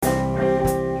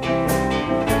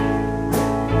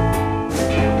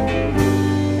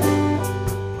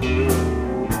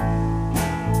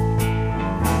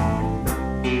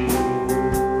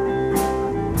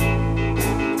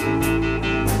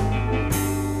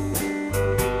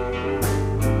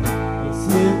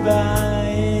by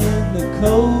in the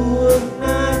cold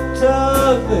night,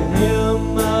 tugged the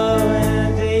hem of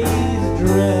Auntie's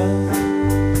dress.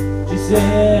 She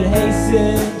said,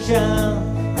 hasten, child,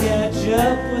 catch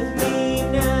up with me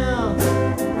now.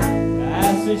 I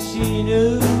said she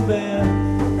knew best.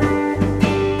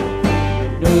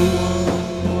 No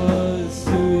one was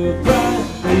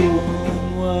surprised, no one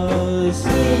was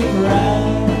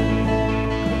surprised.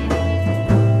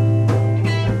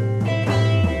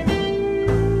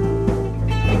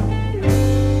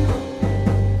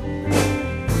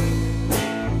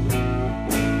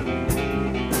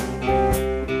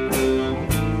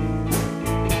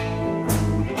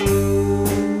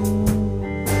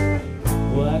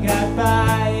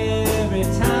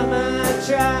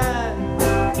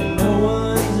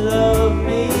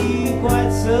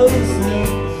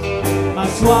 My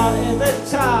swat at the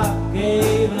top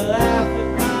gave a laugh at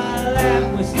my lap.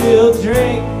 We still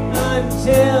drink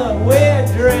until we're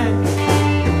drenched,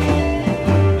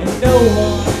 and no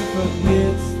one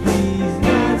forgets these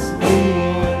nights. No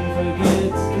one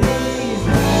forgets these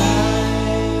nights.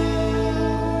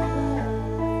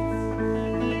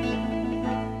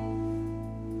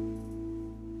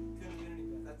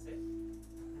 That's it.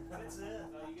 That's it.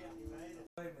 Oh, you made it.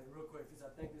 Wait a minute, real quick, because I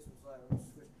think this was loud. I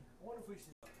wonder if we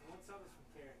should. What's up from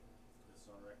Carrie? This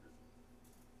on record.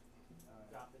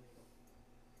 Drop the needle.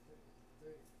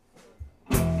 3.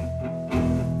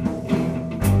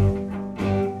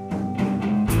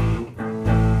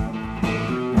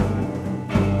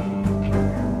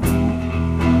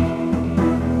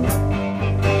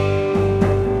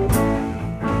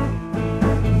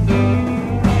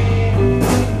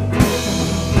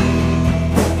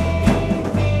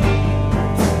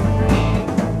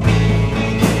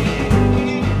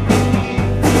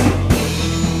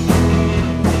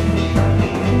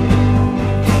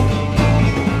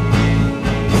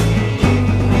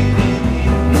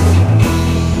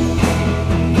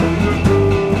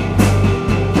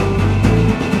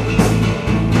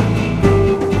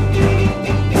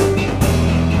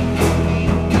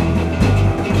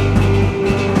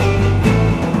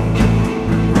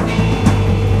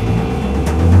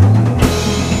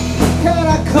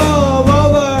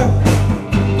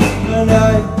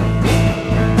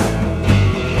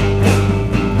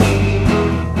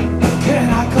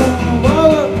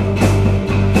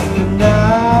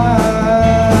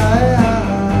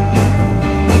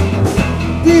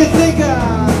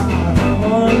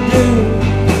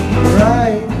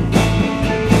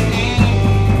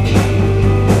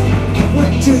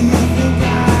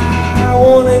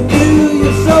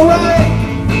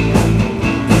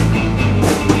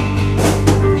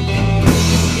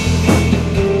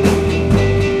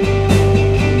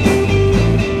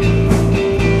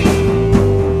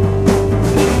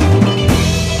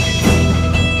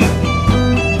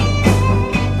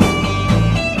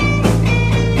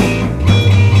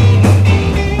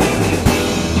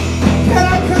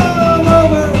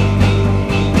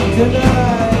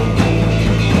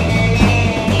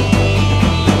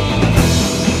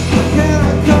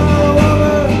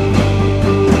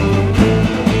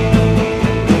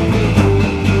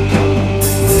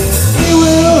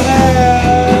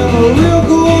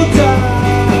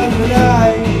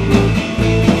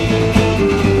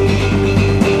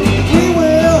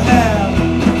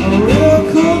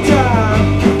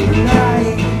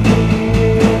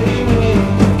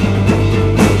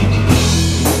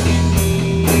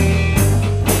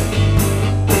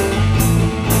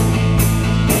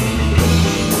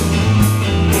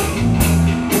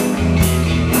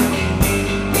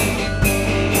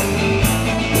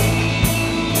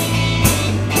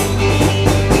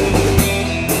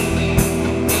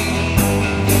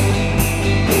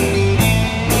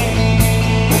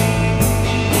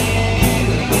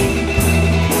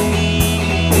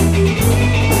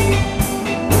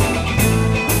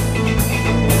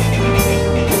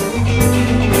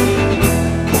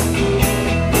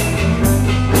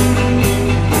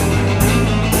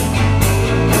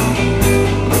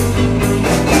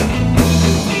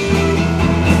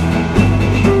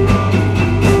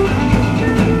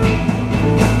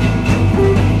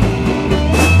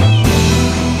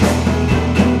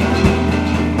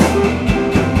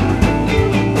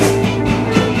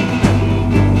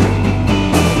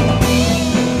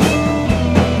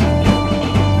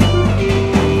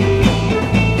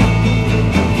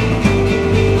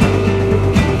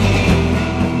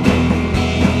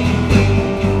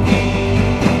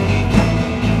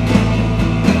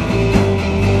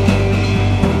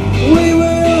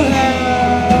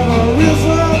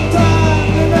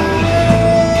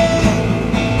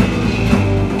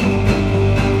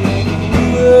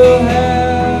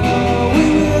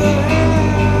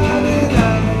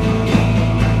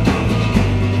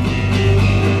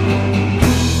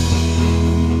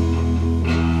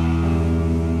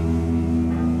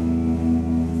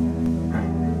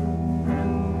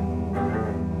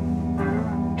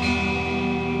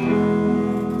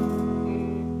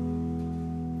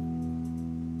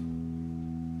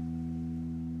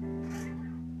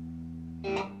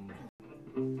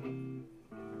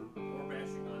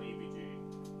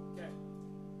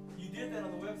 get that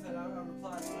on the website. I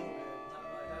replied a little bit.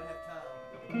 I don't have time.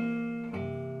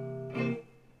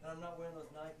 And I'm not wearing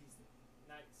those Nikes.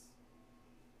 Nice.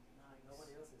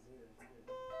 Nobody else is here. It's good.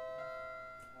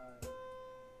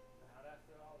 Not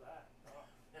after all that. Oh.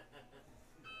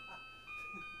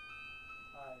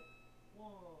 Alright.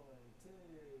 1, 2,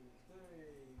 3,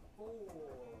 4.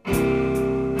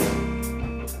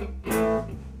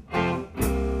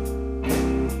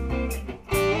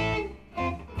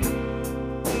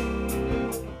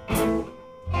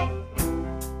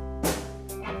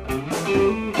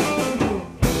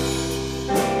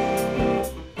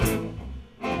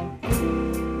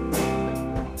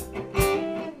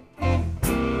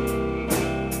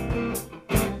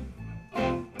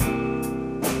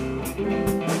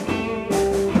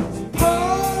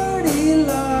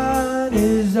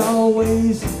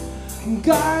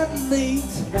 God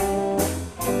leads.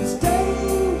 It's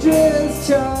dangerous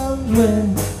times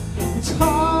when it's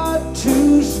hard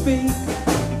to speak.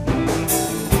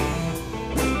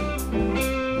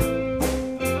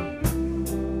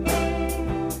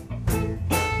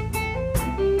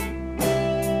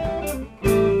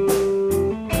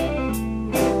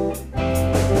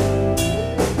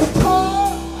 The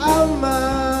part of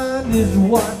mine is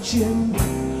watching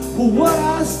what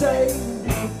I say.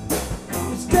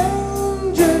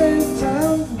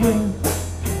 Times when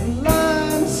the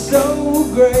line's so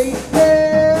great,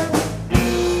 yeah.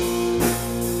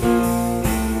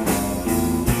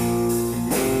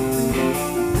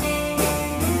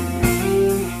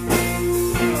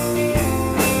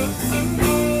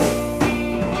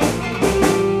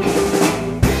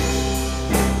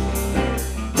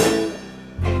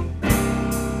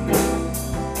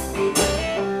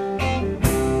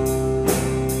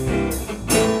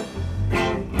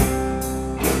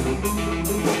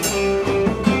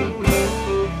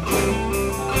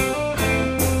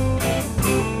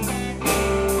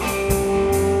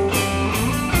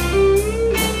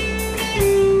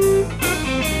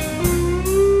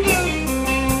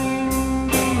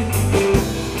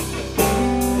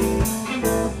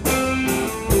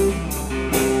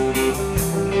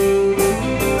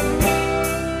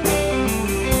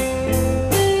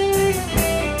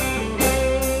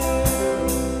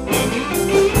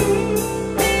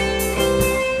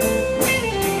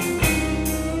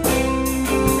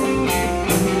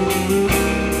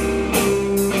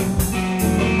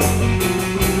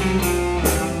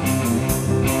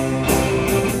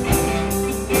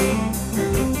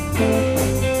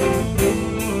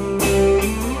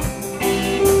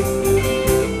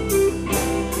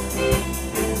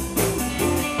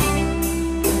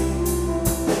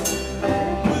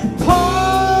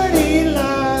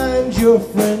 Your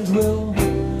friends will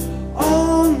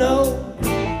all know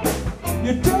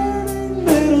your dirty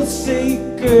little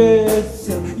secrets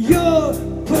of your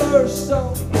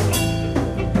person.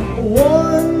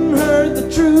 One heard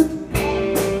the truth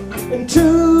and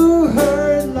two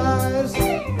heard lies,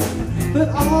 but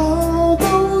all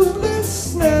those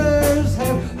listeners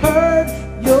have heard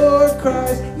your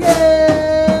cries, yeah.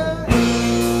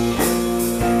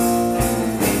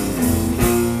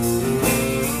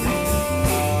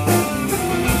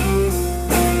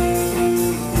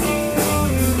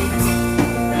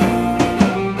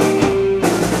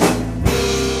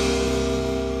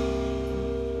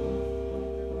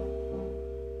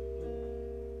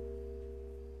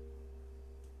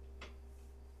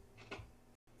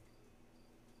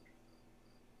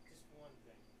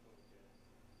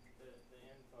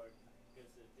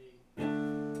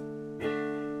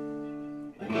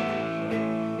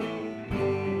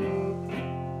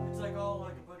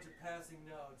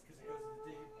 Notes because it goes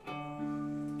to the deep.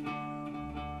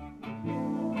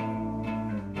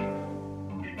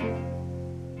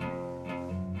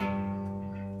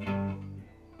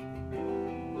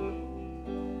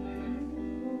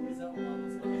 Is that what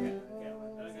Mama's like? Yeah,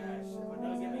 we're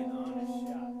not gonna be an honest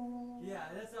shot. Yeah,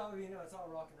 that's all we know. It's all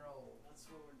rock and roll. That's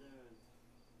what we're doing.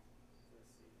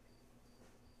 Let's see.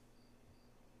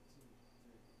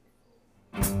 2,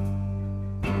 3, 4.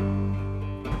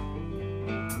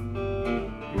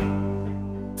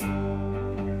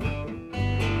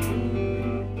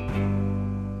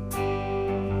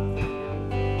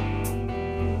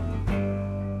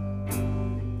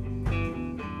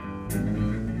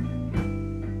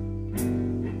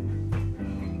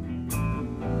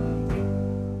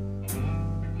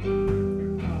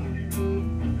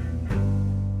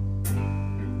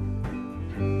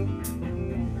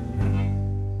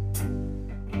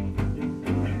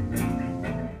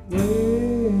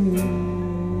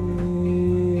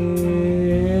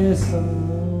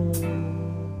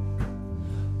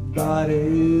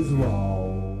 Somebody's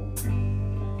wrong.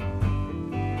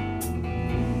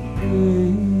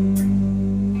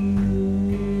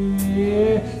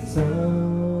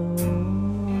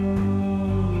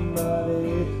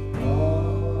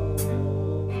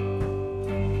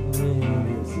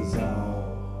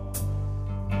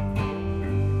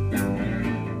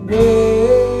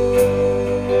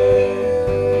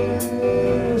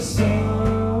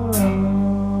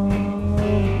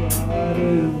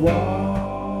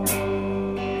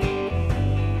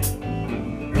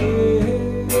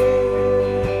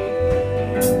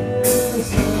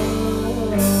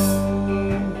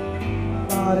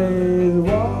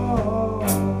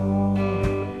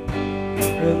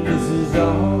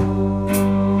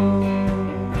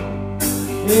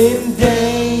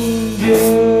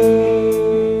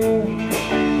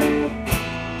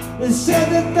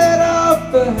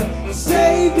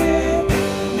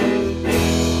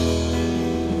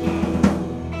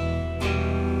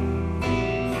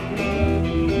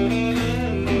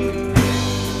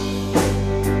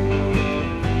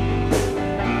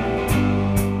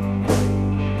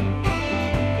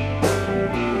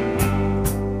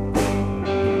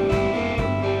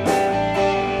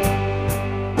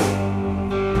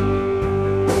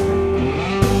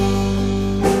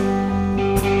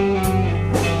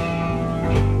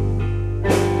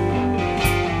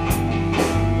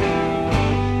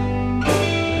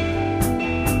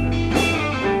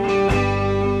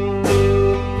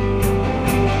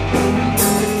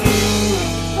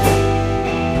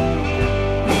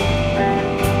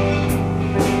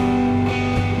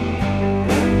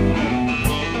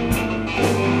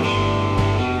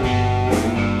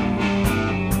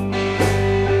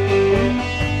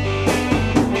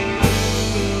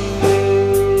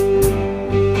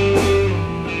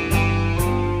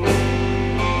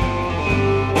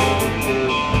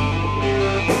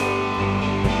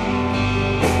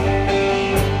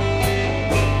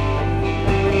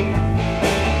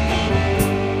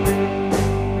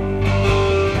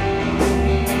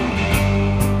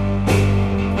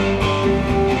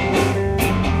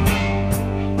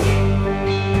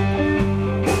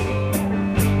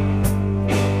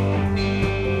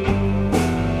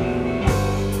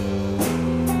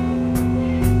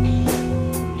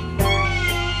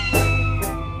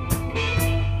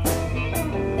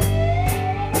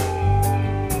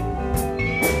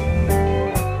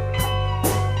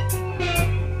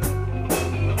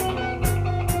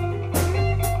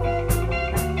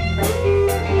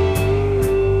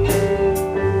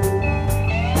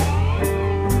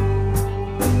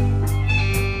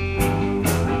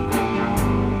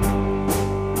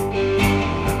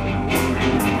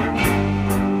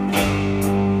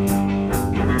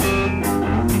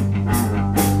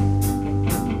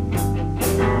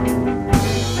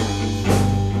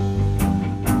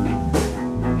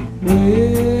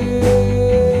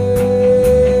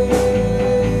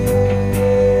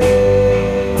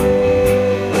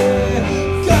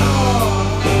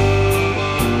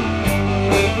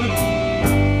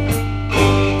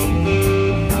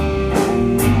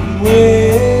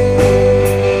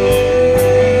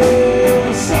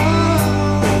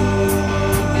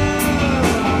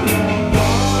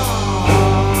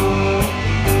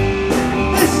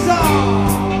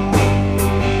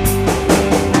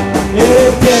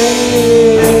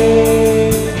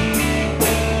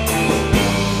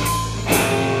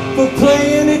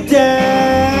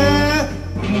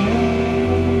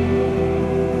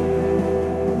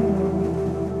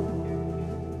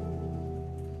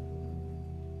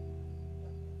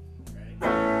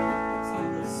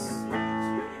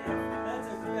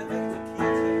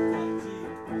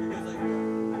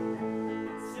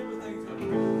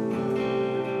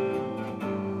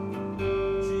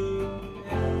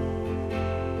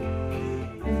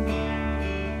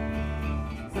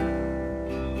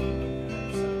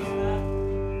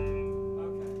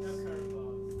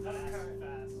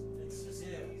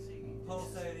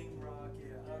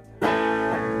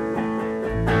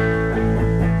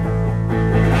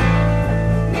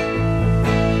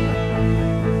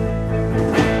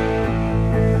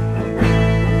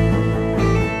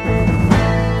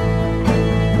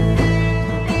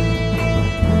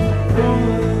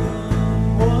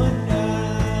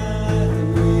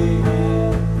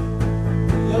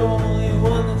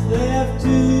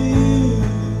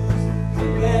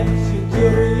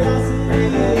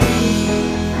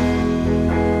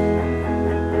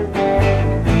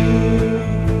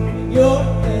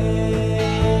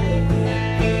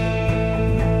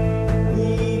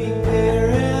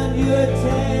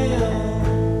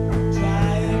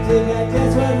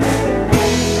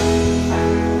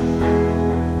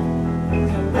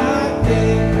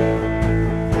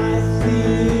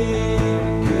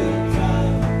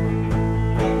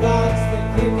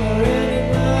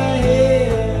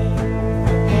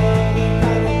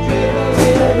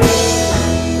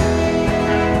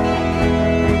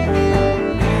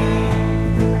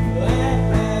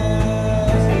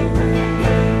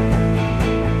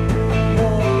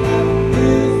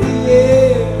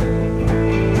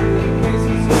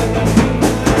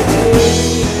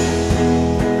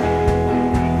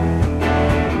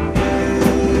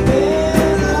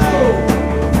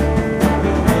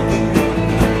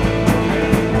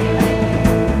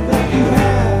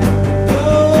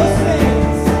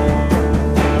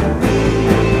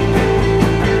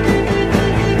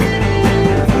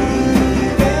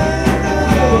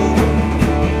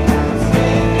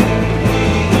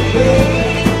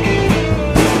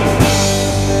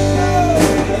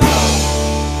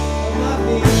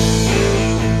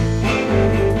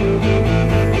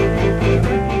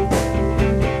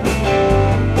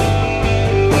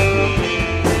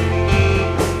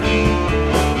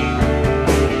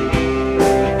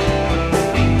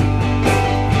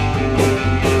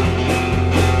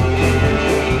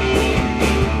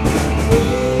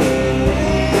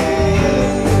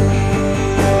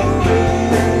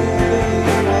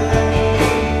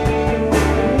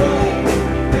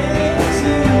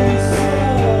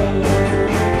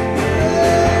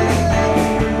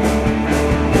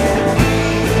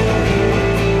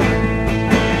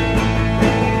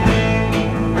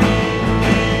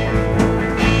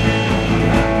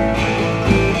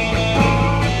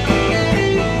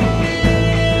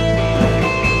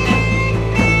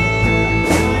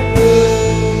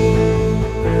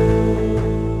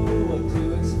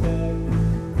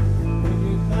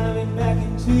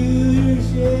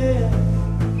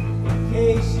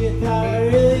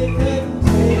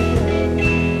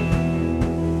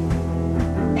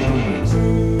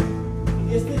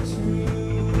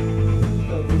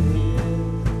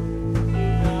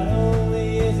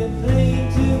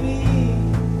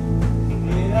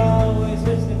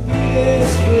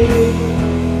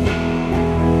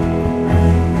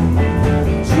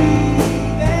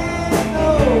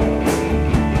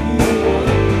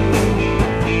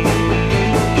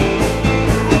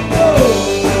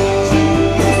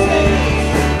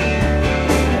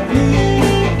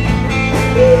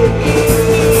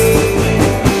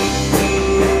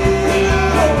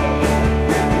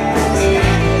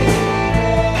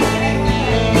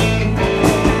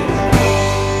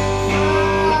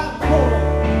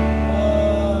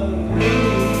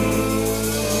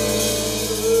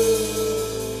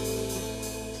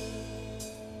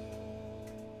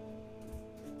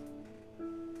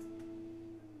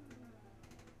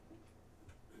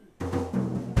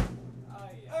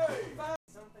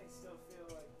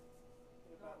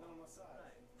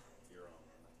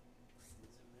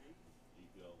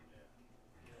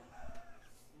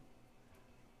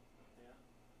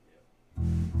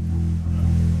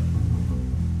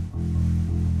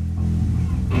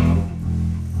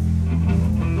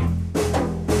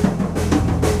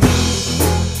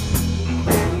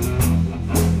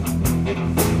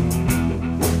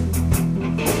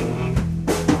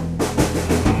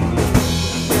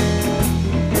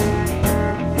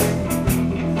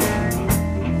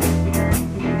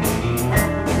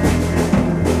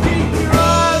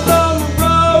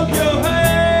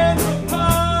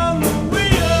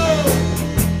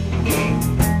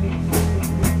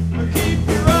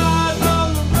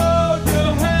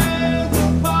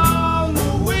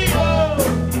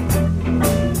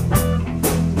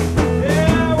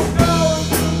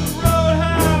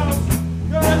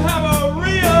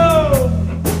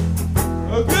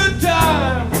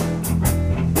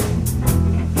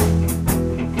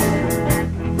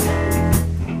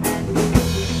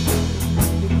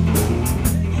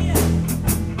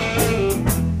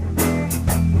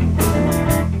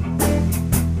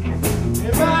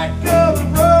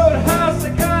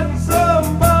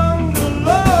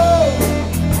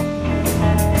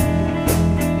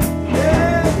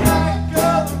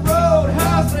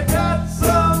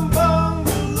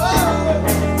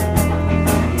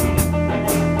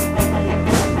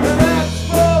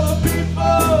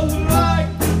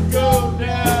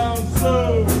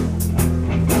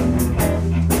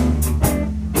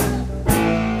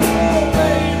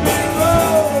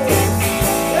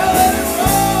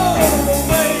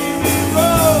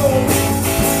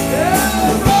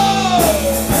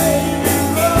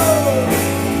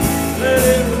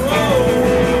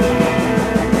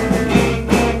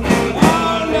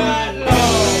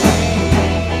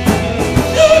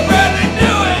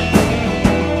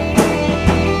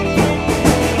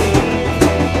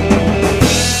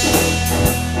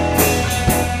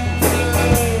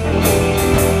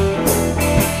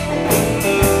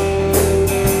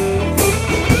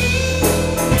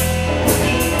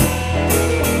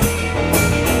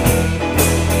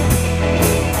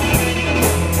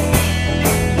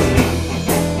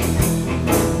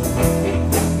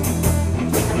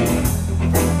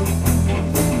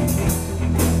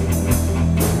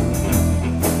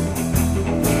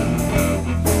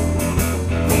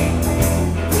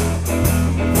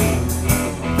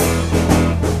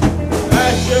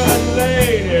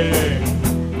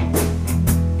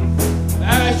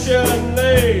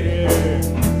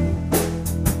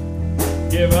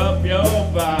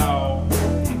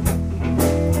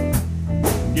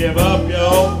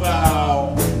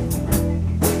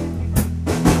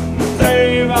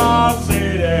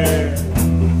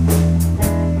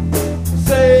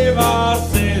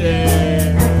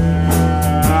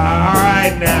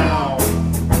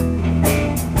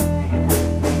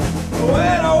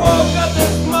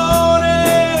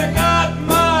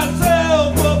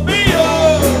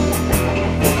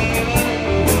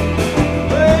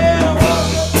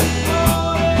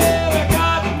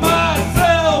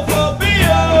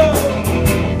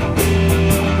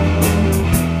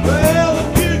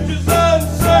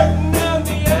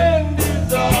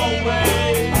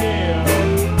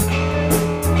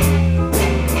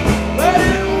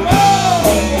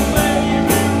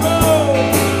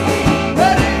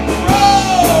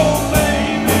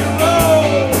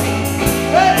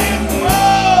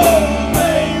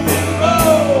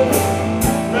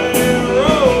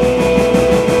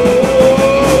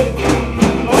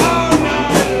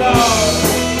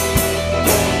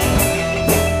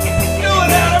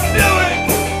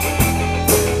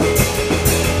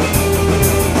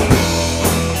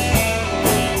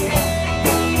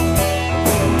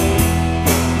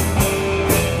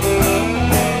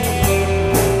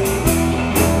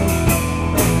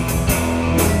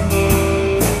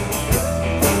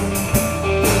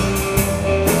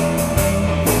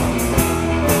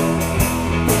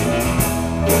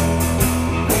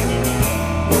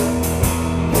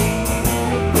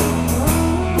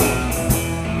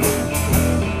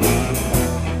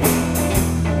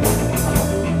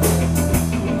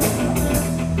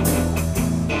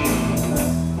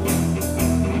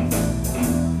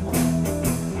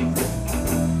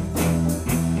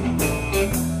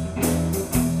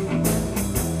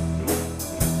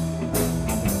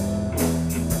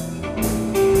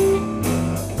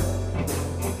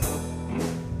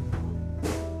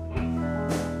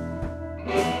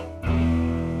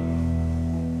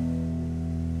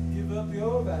 up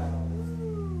your valves.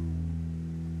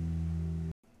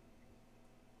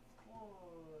 1,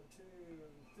 2,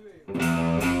 3.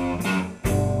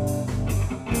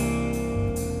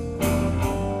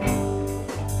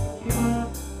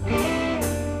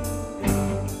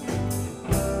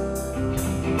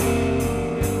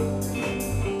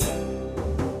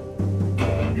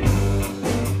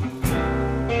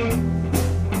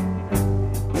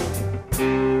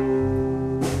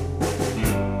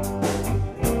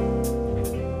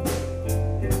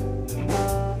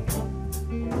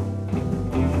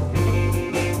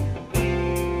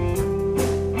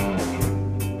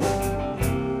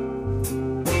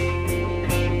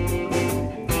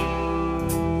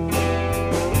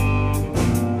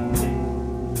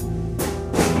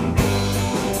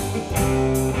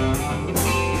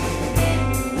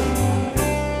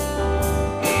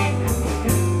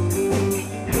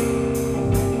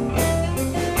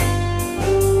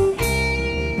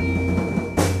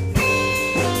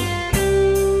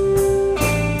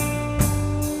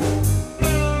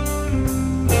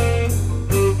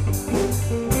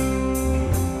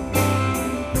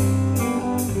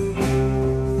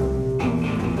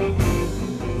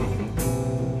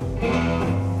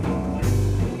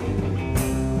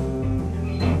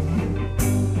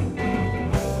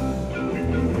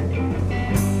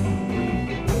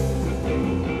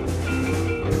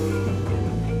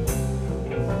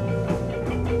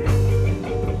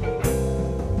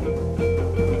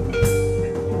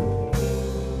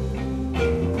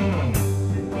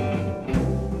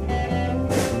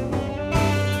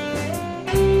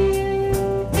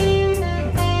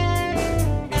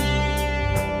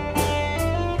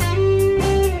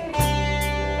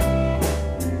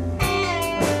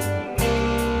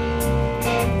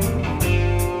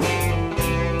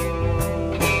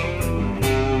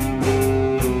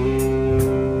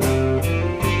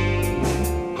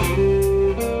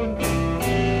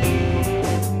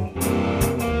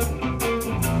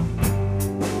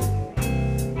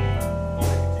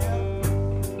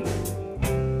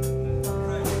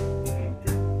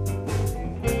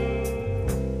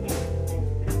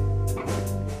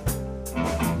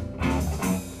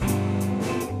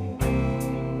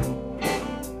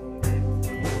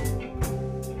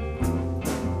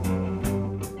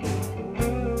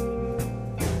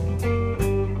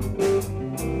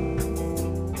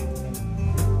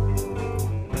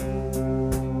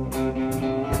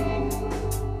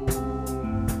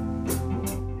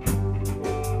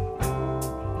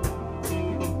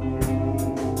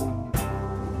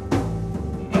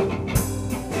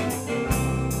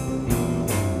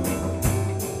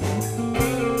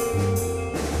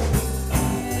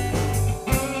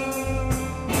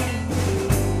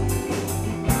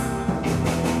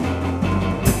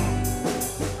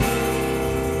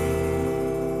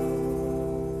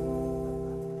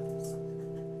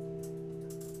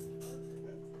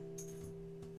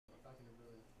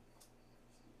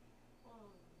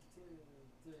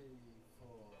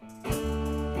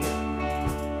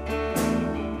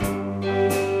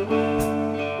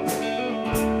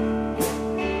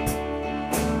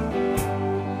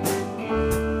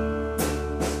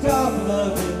 Stop.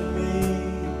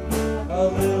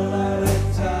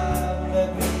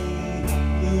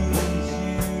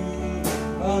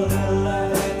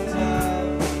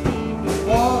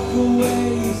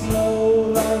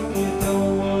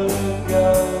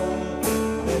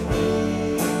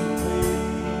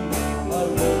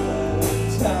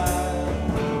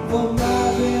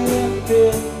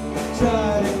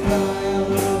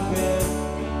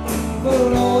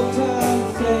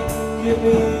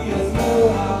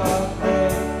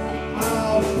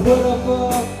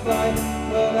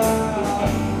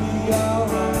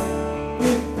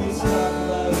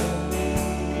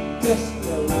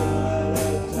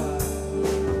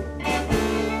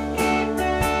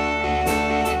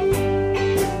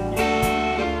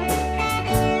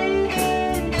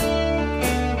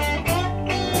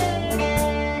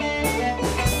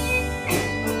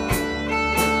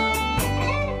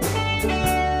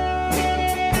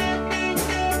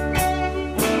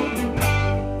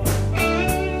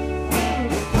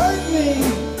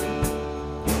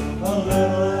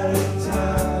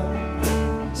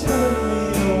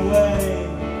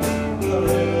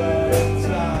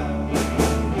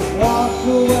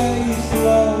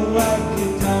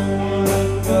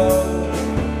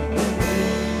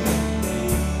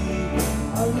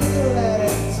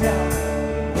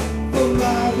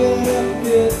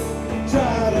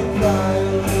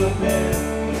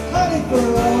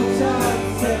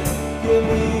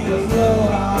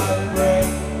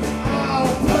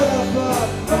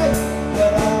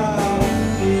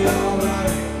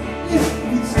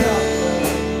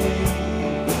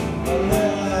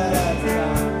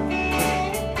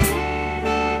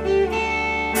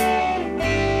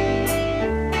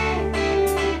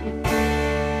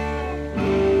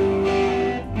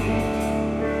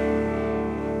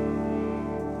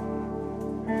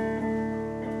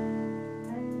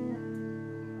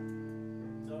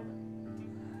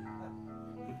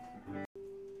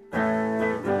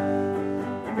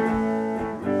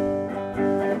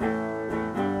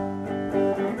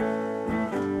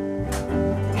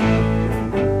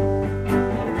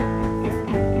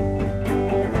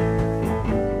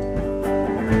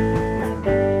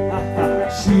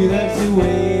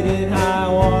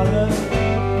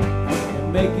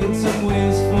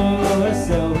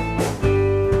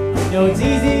 No, it's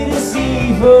easy to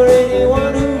see for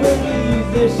anyone who believes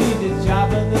that she's just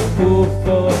chopping the pool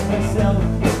for herself.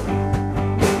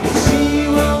 She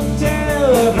won't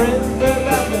tell her friends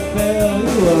about the bell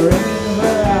who are ringing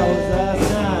her house last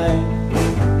night.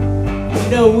 You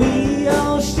know, we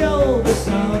all showed her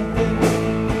something.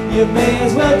 You may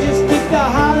as well just keep the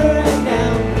hollering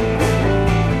down.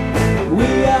 We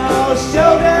all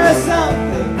showed her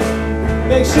something.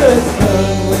 Make sure it's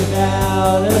done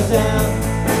without a sound.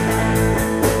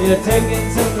 You're taking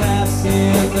some laughs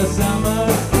in the summer.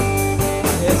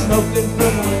 You're smoking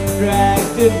from one drag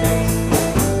to next.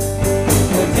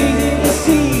 It's easy to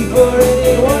see for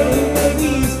anyone who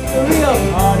believes the real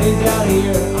party's out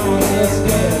here on the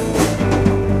stairs.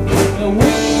 But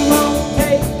we won't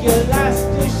take your last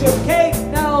dish of cake.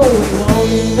 No, we won't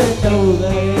even know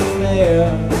that it's there.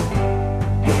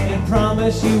 And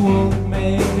promise you won't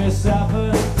make her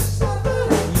suffer.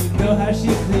 You know how she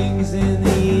clings in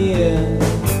the end.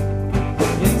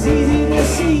 It's easy to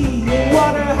see in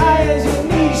water high as your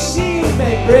knees. She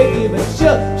may break you, but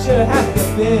she'll sure have to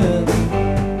bend.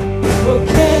 Well,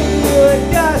 can you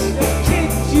adjust the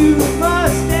kids you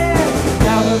must have?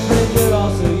 Now her friends are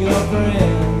also your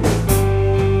friend.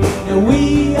 And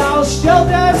we all showed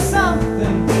her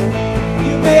something.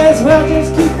 You may as well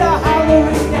just keep the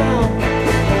hollering down.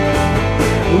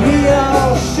 We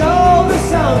all showed her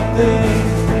something.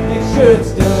 Make sure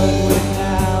it's done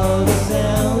without a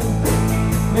sound.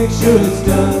 Make sure it's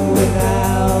done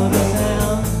without a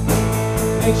sound.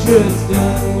 Make sure it's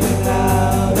done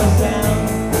without a sound.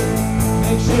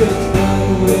 Make sure it's done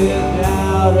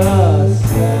without a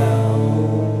sound.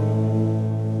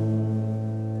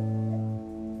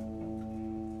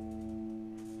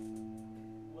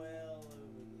 Well over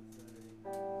the 30.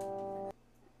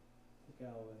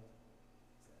 Galloway.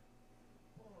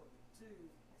 1, 2,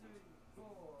 3, 4.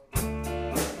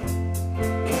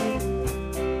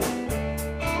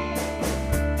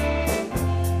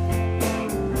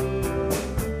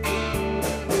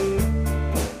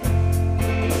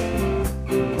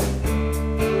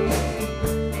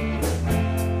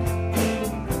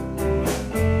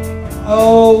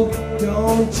 Oh,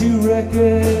 don't you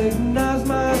recognize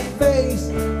my face?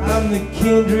 I'm the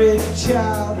kindred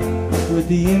child with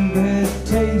the inbred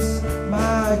taste.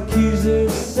 My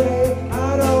accusers say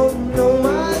I don't know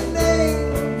my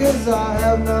name, 'cause I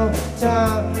have no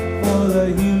time for the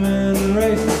human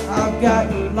race. I've got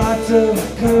lots of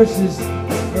curses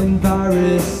and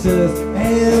viruses,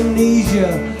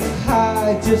 amnesia,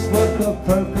 hide just what the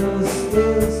purpose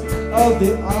is of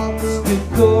the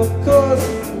obstacle course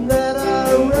that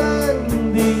I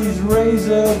run, these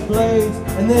razor blades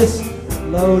and this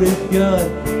loaded gun.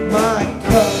 My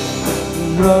cup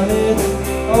running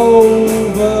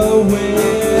over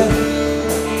with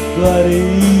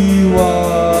bloody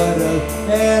water,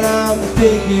 and I'm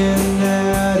thinking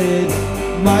that it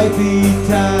might be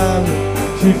time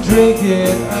to drink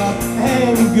it up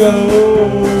and go.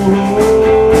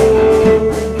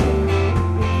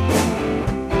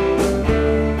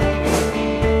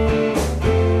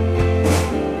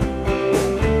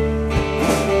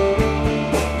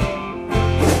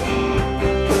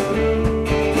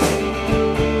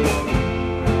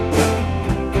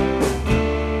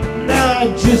 I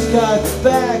just got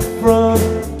back from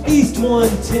East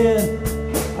 110.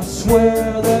 I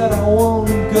swear that I won't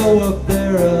go up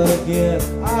there again.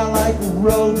 I like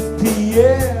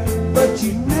Robespierre, but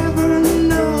you never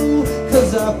know,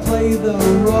 'cause I play the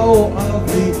role of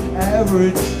the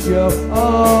average Joe.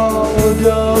 Oh,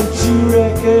 don't you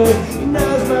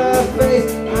recognize my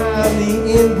face? I'm the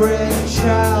inbred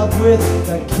child with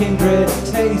a kindred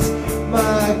taste.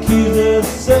 My accusers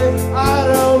say I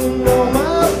don't know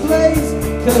my place,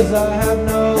 'cause I have